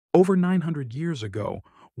Over 900 years ago,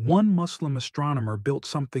 one Muslim astronomer built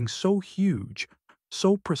something so huge,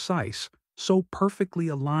 so precise, so perfectly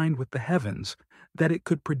aligned with the heavens that it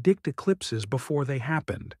could predict eclipses before they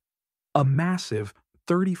happened. A massive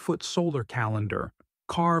 30-foot solar calendar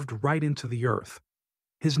carved right into the earth.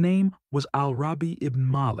 His name was Al-Rabi ibn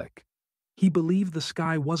Malik. He believed the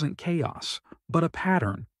sky wasn't chaos, but a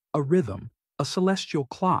pattern, a rhythm, a celestial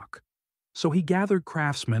clock. So he gathered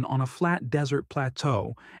craftsmen on a flat desert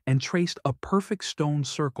plateau and traced a perfect stone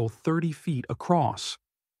circle 30 feet across.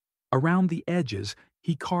 Around the edges,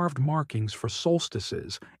 he carved markings for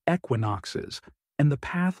solstices, equinoxes, and the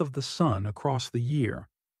path of the sun across the year.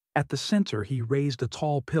 At the center, he raised a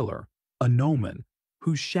tall pillar, a gnomon,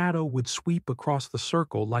 whose shadow would sweep across the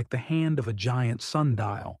circle like the hand of a giant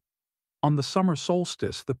sundial. On the summer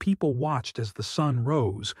solstice, the people watched as the sun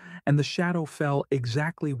rose, and the shadow fell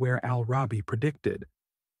exactly where Al-Rabi predicted.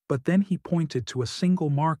 But then he pointed to a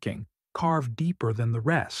single marking, carved deeper than the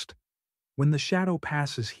rest. When the shadow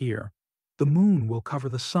passes here, the moon will cover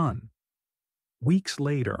the sun. Weeks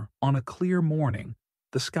later, on a clear morning,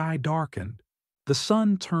 the sky darkened. The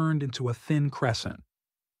sun turned into a thin crescent,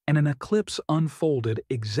 and an eclipse unfolded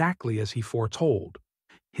exactly as he foretold.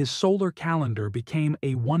 His solar calendar became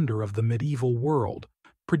a wonder of the medieval world,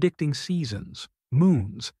 predicting seasons,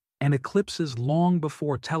 moons, and eclipses long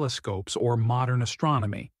before telescopes or modern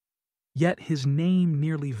astronomy. Yet his name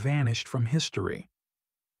nearly vanished from history,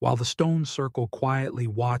 while the stone circle quietly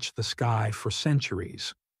watched the sky for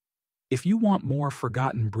centuries. If you want more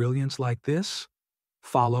forgotten brilliance like this,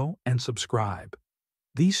 follow and subscribe.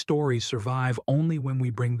 These stories survive only when we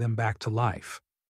bring them back to life.